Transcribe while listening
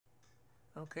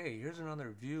Okay, here's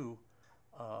another view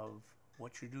of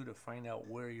what you do to find out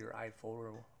where your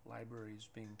iPhoto library is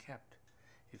being kept.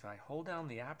 If I hold down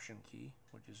the Option key,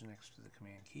 which is next to the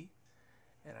Command key,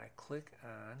 and I click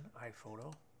on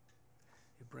iPhoto,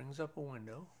 it brings up a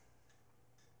window.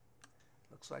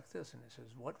 Looks like this, and it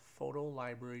says, what photo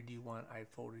library do you want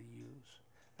iPhoto to use?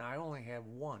 Now I only have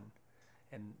one,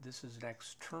 and this is an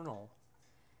external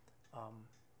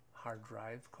hard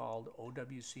drive called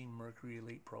OWC Mercury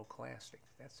Elite Pro Classic.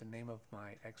 That's the name of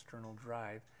my external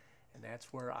drive, and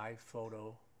that's where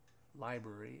iPhoto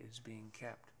library is being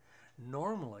kept.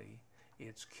 Normally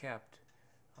it's kept,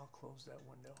 I'll close that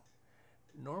window.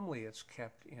 Normally it's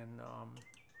kept in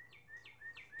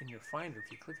your Finder.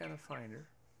 If you click on a Finder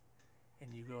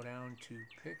and you go down to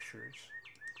Pictures,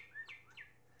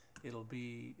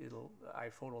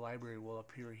 iPhoto library will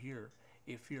appear here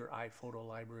if your iPhoto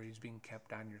library is being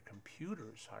kept on your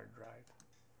computer's hard drive.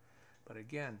 But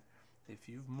again, if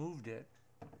you've moved it,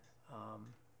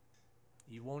 and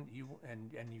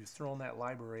you've thrown that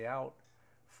library out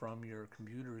from your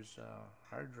computer's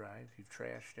hard drive, you've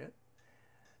trashed it,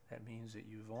 that means that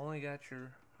you've only got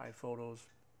your iPhotos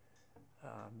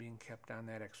being kept on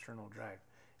that external drive.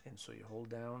 And so you hold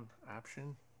down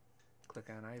Option, click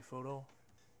on iPhoto,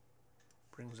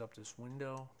 brings up this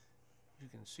window. You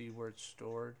can see where it's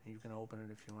stored. You can open it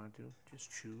if you want to.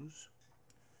 Just choose.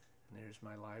 And there's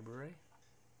my library.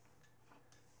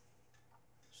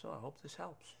 So I hope this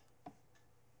helps.